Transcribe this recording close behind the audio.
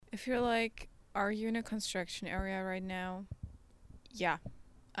If you're like, are you in a construction area right now? Yeah,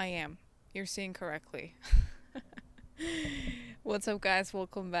 I am. You're seeing correctly. What's up, guys?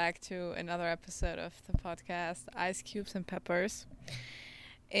 Welcome back to another episode of the podcast Ice Cubes and Peppers.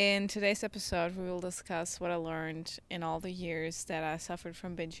 In today's episode, we will discuss what I learned in all the years that I suffered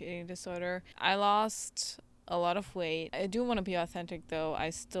from binge eating disorder. I lost a lot of weight. I do want to be authentic though.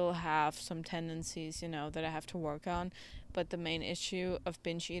 I still have some tendencies, that I have to work on. But the main issue of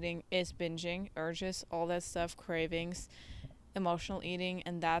binge eating is binging, urges, all that stuff, cravings, emotional eating,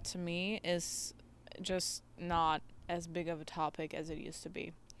 and that to me is just not as big of a topic as it used to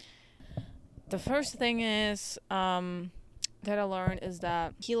be. The first thing is that I learned is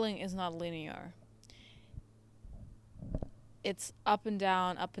that healing is not linear. It's up and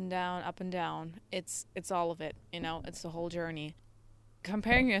down, up and down, up and down. It's all of it, it's the whole journey.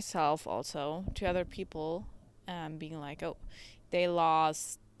 Comparing yourself also to other people, being like, oh, they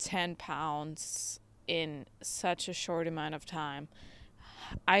lost 10 pounds in such a short amount of time.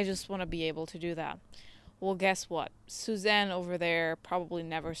 I just want to be able to do that. Well, guess what? Suzanne over there probably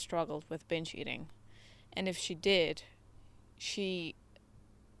never struggled with binge eating. And if she did, she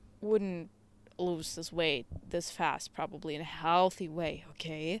wouldn't lose this weight this fast, probably in a healthy way,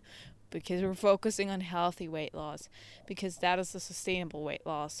 okay? Because we're focusing on healthy weight loss, because that is the sustainable weight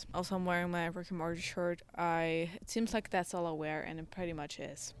loss. Also, I'm wearing my Rick and Morty shirt. It seems like that's all I wear, and it pretty much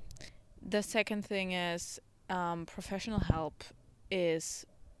is. The second thing is professional help is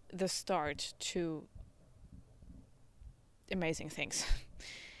the start to amazing things.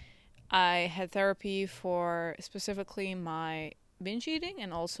 I had therapy for specifically my binge eating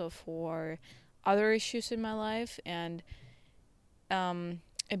and also for other issues in my life, and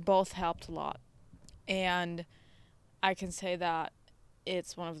it both helped a lot. And I can say that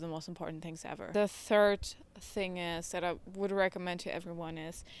it's one of the most important things ever. The third thing is that I would recommend to everyone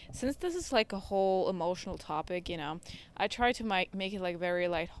is, since this is like a whole emotional topic, I try to make it like very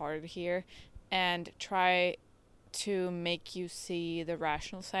lighthearted here and try to make you see the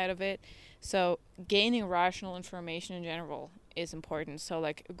rational side of it. So gaining rational information in general is important. So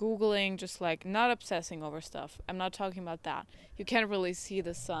like Googling, just like not obsessing over stuff. I'm not talking about that. You can't really see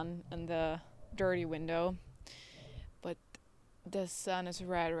the sun in the dirty window, but the sun is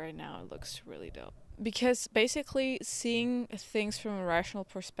red right now. It looks really dope. Because basically seeing things from a rational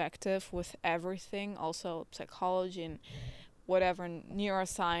perspective with everything, also psychology and whatever,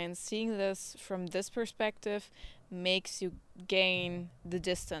 neuroscience, seeing this from this perspective makes you gain the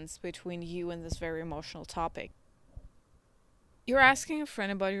distance between you and this very emotional topic. You're asking a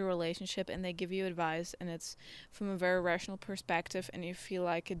friend about your relationship and they give you advice and it's from a very rational perspective and you feel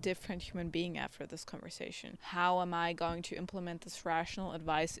like a different human being after this conversation. How am I going to implement this rational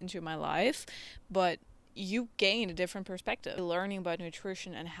advice into my life? But you gain a different perspective. Learning about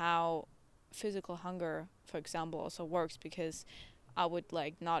nutrition and how physical hunger, for example, also works, because I would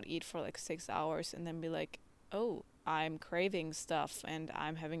like not eat for like 6 hours and then be like, oh, I'm craving stuff and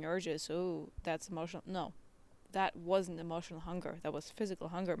I'm having urges. Oh, that's emotional. No, that wasn't emotional hunger. That was physical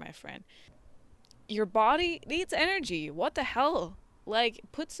hunger, my friend. Your body needs energy. What the hell? Like,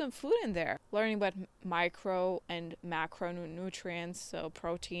 put some food in there. Learning about micro and macronutrients, so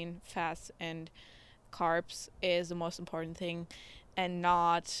protein, fats, and carbs, is the most important thing, and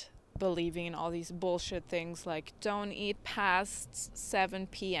not believing in all these bullshit things like don't eat past 7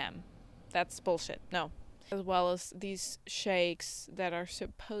 p.m. That's bullshit. No. As well as these shakes that are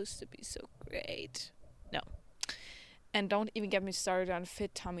supposed to be so great. No. And don't even get me started on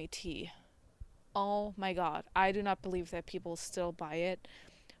Fit Tummy Tea. Oh my god, I do not believe that people still buy it.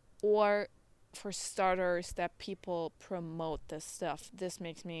 Or, for starters, that people promote this stuff. This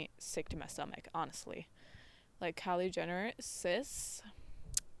makes me sick to my stomach, honestly. Like Kylie Jenner, sis,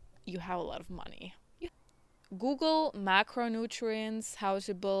 you have a lot of money. Google macronutrients, how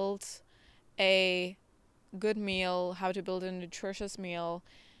to build a good meal, how to build a nutritious meal.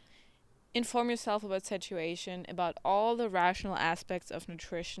 Inform yourself about situation, about all the rational aspects of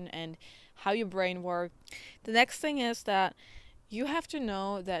nutrition and how your brain works. The next thing is that you have to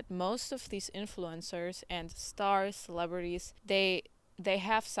know that most of these influencers and stars, celebrities, they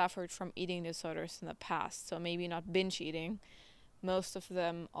have suffered from eating disorders in the past. So maybe not binge eating. Most of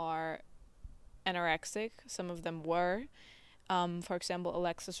them are anorexic. Some of them were. For example,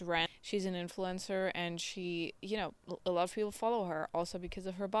 Alexis Ren, she's an influencer and she, a lot of people follow her also because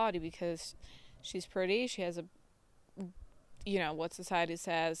of her body, because she's pretty. She has a, what society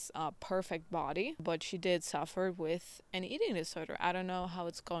says, perfect body, but she did suffer with an eating disorder. I don't know how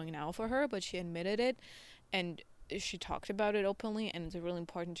it's going now for her, but she admitted it and she talked about it openly, and it's really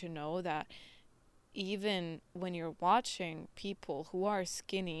important to know that even when you're watching people who are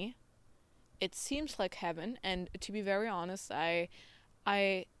skinny, it seems like heaven. And to be very honest, I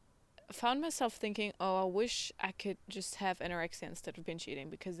found myself thinking, oh, I wish I could just have anorexia instead of binge eating,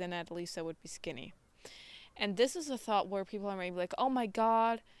 because then at least I would be skinny. And this is a thought where people are maybe like, oh my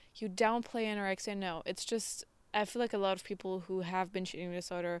god, you downplay anorexia. No, it's just, I feel like a lot of people who have binge eating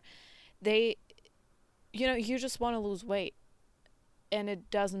disorder, they, you just want to lose weight, and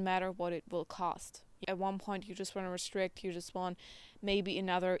it doesn't matter what it will cost. At one point, you just want to restrict, you just want maybe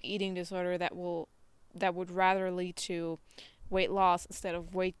another eating disorder that would rather lead to weight loss instead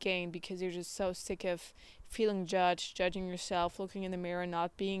of weight gain, because you're just so sick of feeling judged, judging yourself, looking in the mirror,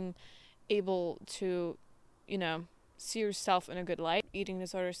 not being able to, see yourself in a good light. Eating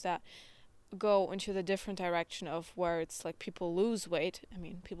disorders that go into the different direction of where it's like people lose weight. I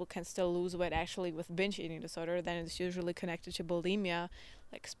mean, people can still lose weight actually with binge eating disorder. Then it's usually connected to bulimia,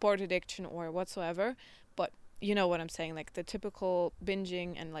 like sport addiction or whatsoever. But you know what I'm saying, like the typical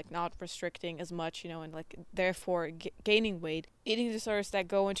binging and like not restricting as much, and like therefore gaining weight. Eating disorders that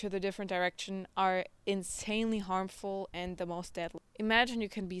go into the different direction are insanely harmful and the most deadly. Imagine you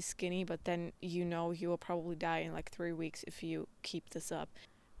can be skinny, but then you will probably die in like 3 weeks if you keep this up.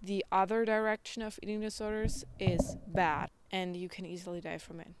 The other direction of eating disorders is bad, and you can easily die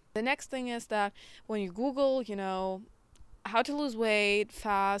from it. The next thing is that when you Google, how to lose weight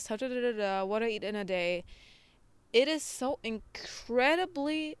fast, what I eat in a day, it is so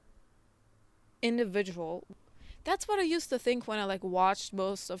incredibly individual. That's what I used to think when I like watched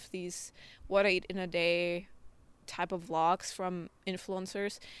most of these what I eat in a day type of vlogs from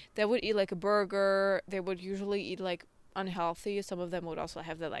influencers. They would eat like a burger. They would usually eat like unhealthy. Some of them would also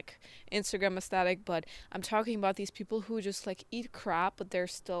have the like Instagram aesthetic, but I'm talking about these people who just like eat crap but they're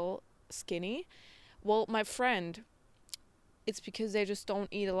still skinny. Well, my friend, it's because they just don't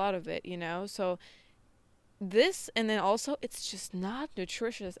eat a lot of it, so this, and then also it's just not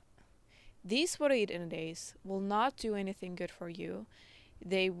nutritious. These what I eat in a days will not do anything good for you.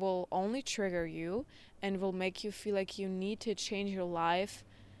 They will only trigger you and will make you feel like you need to change your life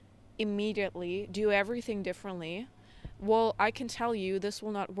immediately, do everything differently. Well, I can tell you this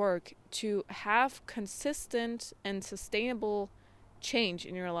will not work. To have consistent and sustainable change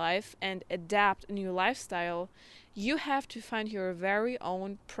in your life and adapt a new lifestyle, you have to find your very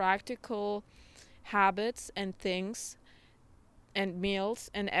own practical habits and things and meals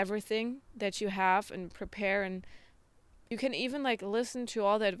and everything that you have and prepare. And you can even like listen to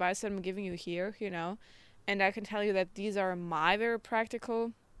all the advice that I'm giving you here, and I can tell you that these are my very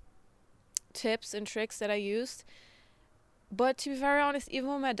practical tips and tricks that I used. But to be very honest, even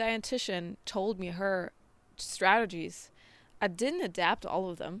when my dietitian told me her strategies, I didn't adapt all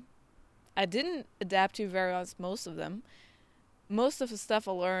of them. I didn't adapt, to be very honest, most of them. Most of the stuff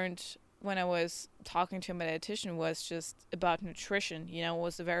I learned when I was talking to my dietitian was just about nutrition,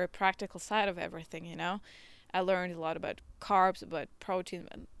 was the very practical side of everything, I learned a lot about carbs, about protein,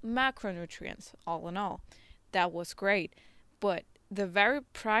 and macronutrients, all in all. That was great. But the very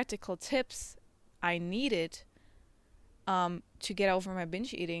practical tips I needed to get over my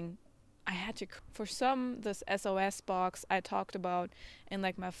binge eating, I had to, for some, this SOS box I talked about in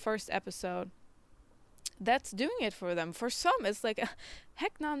like my first episode, that's doing it for them. For some, it's like,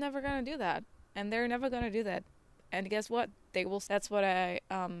 heck no, I'm never going to do that. And they're never going to do that. And guess what? They will. That's what I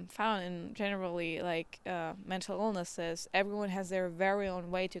found in generally like mental illnesses. Everyone has their very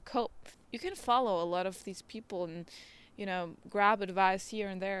own way to cope. You can follow a lot of these people and, grab advice here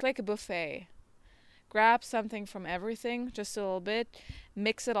and there. It's like a buffet. Grab something from everything, just a little bit,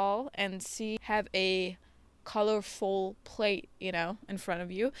 mix it all, and have a colorful plate, in front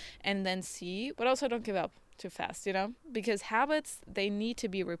of you, and then see. But also don't give up too fast, because habits, they need to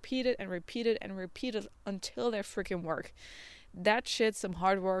be repeated and repeated and repeated until they freaking work. That shit's some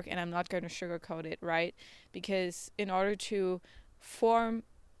hard work, and I'm not going to sugarcoat it, right? Because in order to form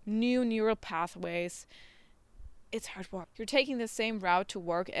new neural pathways, it's hard work. You're taking the same route to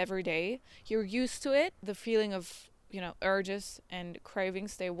work every day. You're used to it. The feeling of, urges and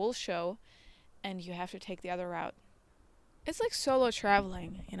cravings, they will show, and you have to take the other route. It's like solo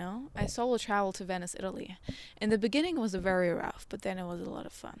traveling, I solo traveled to Venice, Italy. In the beginning, it was very rough, but then it was a lot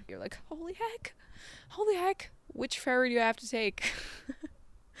of fun. You're like, holy heck, which ferry do you have to take?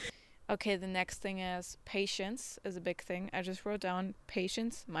 Okay, the next thing is patience is a big thing. I just wrote down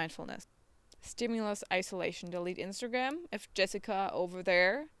patience, mindfulness. Stimulus isolation. Delete Instagram. If Jessica over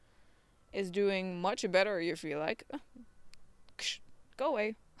there is doing much better, you feel like, go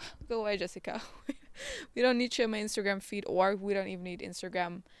away. Go away, Jessica. We don't need you on my Instagram feed, or we don't even need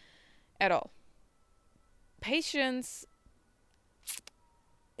Instagram at all. Patience.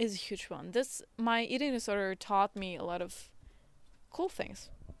 is a huge one. My eating disorder taught me a lot of cool things.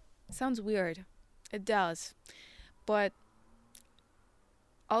 Sounds weird. It does. But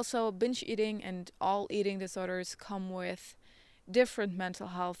also, binge eating and all eating disorders come with different mental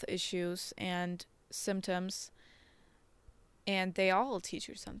health issues and symptoms, and they all teach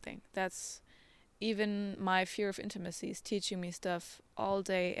you something. That's even my fear of intimacy is teaching me stuff all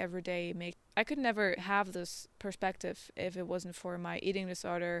day, every day. I could never have this perspective if it wasn't for my eating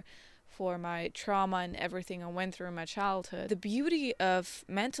disorder, for my trauma and everything I went through in my childhood. The beauty of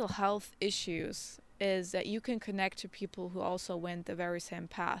mental health issues is that you can connect to people who also went the very same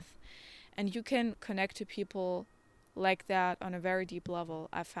path. And you can connect to people like that on a very deep level,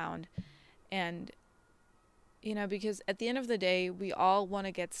 I found. And because at the end of the day, we all want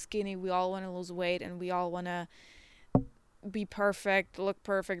to get skinny, we all want to lose weight, and we all want to be perfect, look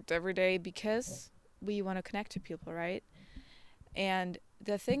perfect every day because we want to connect to people, right? And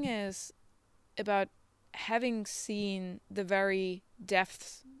the thing is about having seen the very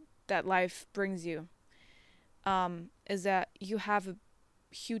depths that life brings you, is that you have a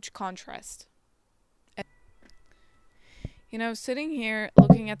huge contrast. Sitting here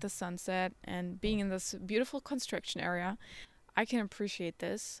looking at the sunset and being in this beautiful construction area, I can appreciate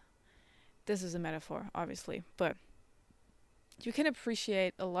this. This is a metaphor, obviously, but you can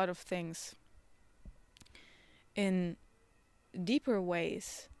appreciate a lot of things in deeper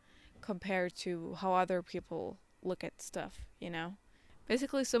ways compared to how other people look at stuff,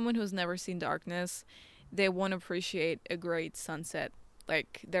 Basically, someone who's never seen darkness, they won't appreciate a great sunset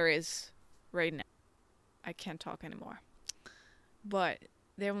like there is right now. I can't talk anymore. But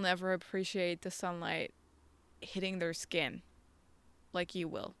they will never appreciate the sunlight hitting their skin like you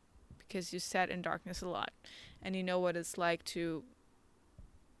will, because you sat in darkness a lot and you know what it's like to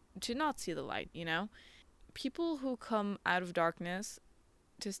not see the light, People who come out of darkness,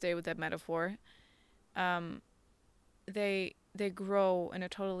 to stay with that metaphor, they grow in a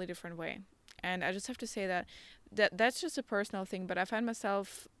totally different way. And I just have to say that's just a personal thing, but I find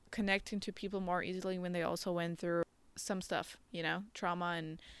myself connecting to people more easily when they also went through some stuff, trauma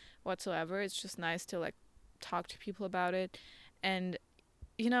and whatsoever. It's just nice to talk to people about it. And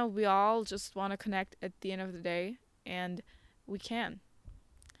we all just want to connect at the end of the day, and we can.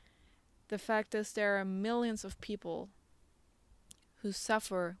 The fact is, there are millions of people who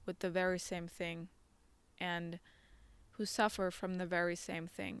suffer with the very same thing and who suffer from the very same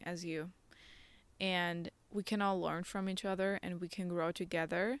thing as you. And we can all learn from each other and we can grow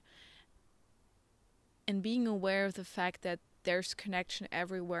together. And being aware of the fact that there's connection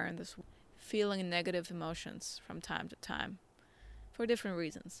everywhere in this world, feeling negative emotions from time to time for different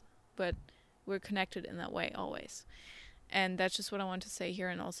reasons, but we're connected in that way always. And that's just what I want to say here.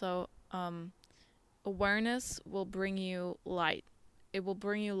 And also, awareness will bring you light. It will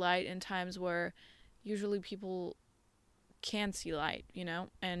bring you light in times where usually people can't see light,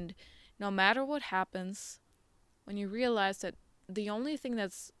 And no matter what happens, when you realize that the only thing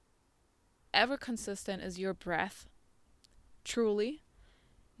that's ever consistent is your breath, truly,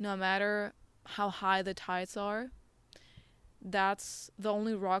 no matter how high the tides are, that's the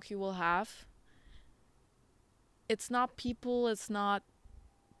only rock you will have. It's not people, it's not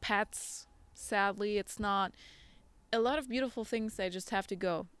pets, sadly, it's not a lot of beautiful things that just have to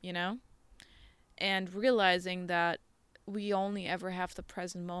go, And realizing that we only ever have the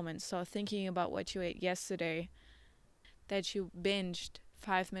present moment. So thinking about what you ate yesterday, that you binged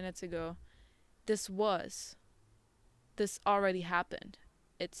 5 minutes ago, this already happened.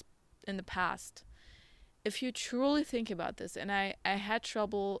 It's in the past. If you truly think about this, and I had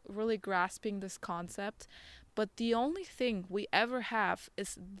trouble really grasping this concept, but the only thing we ever have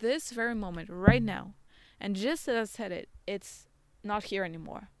is this very moment right now. And just as I said it, it's not here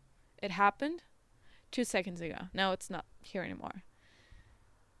anymore. It happened 2 seconds ago. No, it's not here anymore.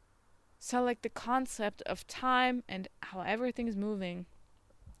 So the concept of time and how everything's moving,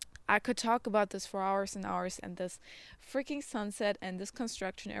 I could talk about this for hours and hours, and this freaking sunset and this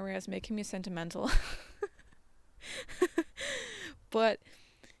construction area is making me sentimental. But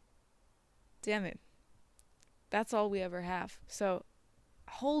damn it, that's all we ever have. So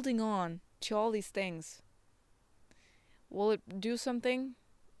holding on to all these things, will it do something?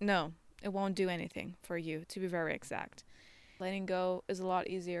 No, it won't do anything for you, to be very exact. Letting go is a lot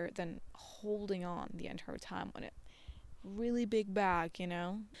easier than holding on the entire time on it. Really big bag,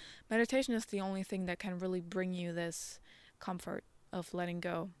 Meditation is the only thing that can really bring you this comfort of letting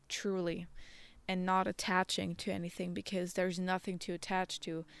go, truly, and not attaching to anything, because there's nothing to attach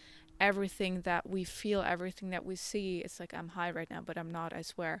to. Everything that we feel, everything that we see, it's I'm high right now, but I'm not, I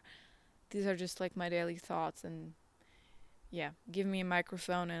swear. These are just my daily thoughts, and yeah, give me a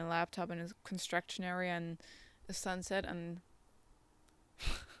microphone and a laptop and a construction area and a sunset, and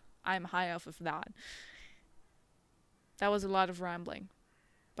I'm high off of that. That was a lot of rambling,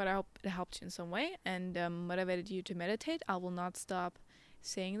 but I hope it helped you in some way and motivated you to meditate. I will not stop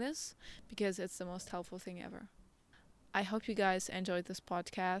saying this because it's the most helpful thing ever. I hope you guys enjoyed this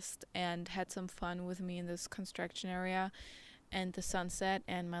podcast and had some fun with me in this construction area and the sunset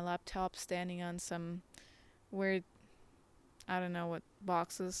and my laptop standing on some weird, I don't know what,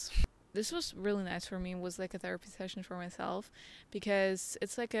 boxes. This was really nice for me. It was like a therapy session for myself because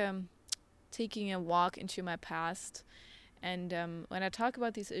it's like taking a walk into my past. And when I talk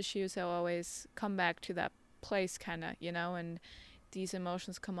about these issues, I always come back to that place, kind of, and these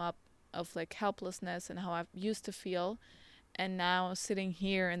emotions come up of like helplessness and how I used to feel. And now sitting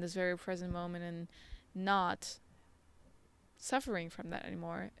here in this very present moment and not suffering from that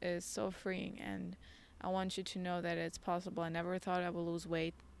anymore is so freeing. And I want you to know that it's possible. I never thought I would lose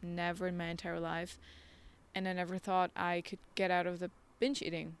weight, never in my entire life. And I never thought I could get out of the binge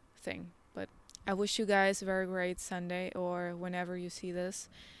eating thing. But I wish you guys a very great Sunday, or whenever you see this,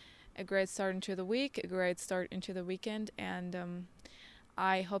 a great start into the week, a great start into the weekend. And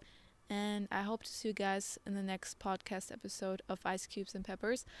I hope to see you guys in the next podcast episode of Ice Cubes and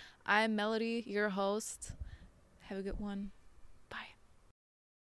Peppers. I'm Melody, your host. Have a good one.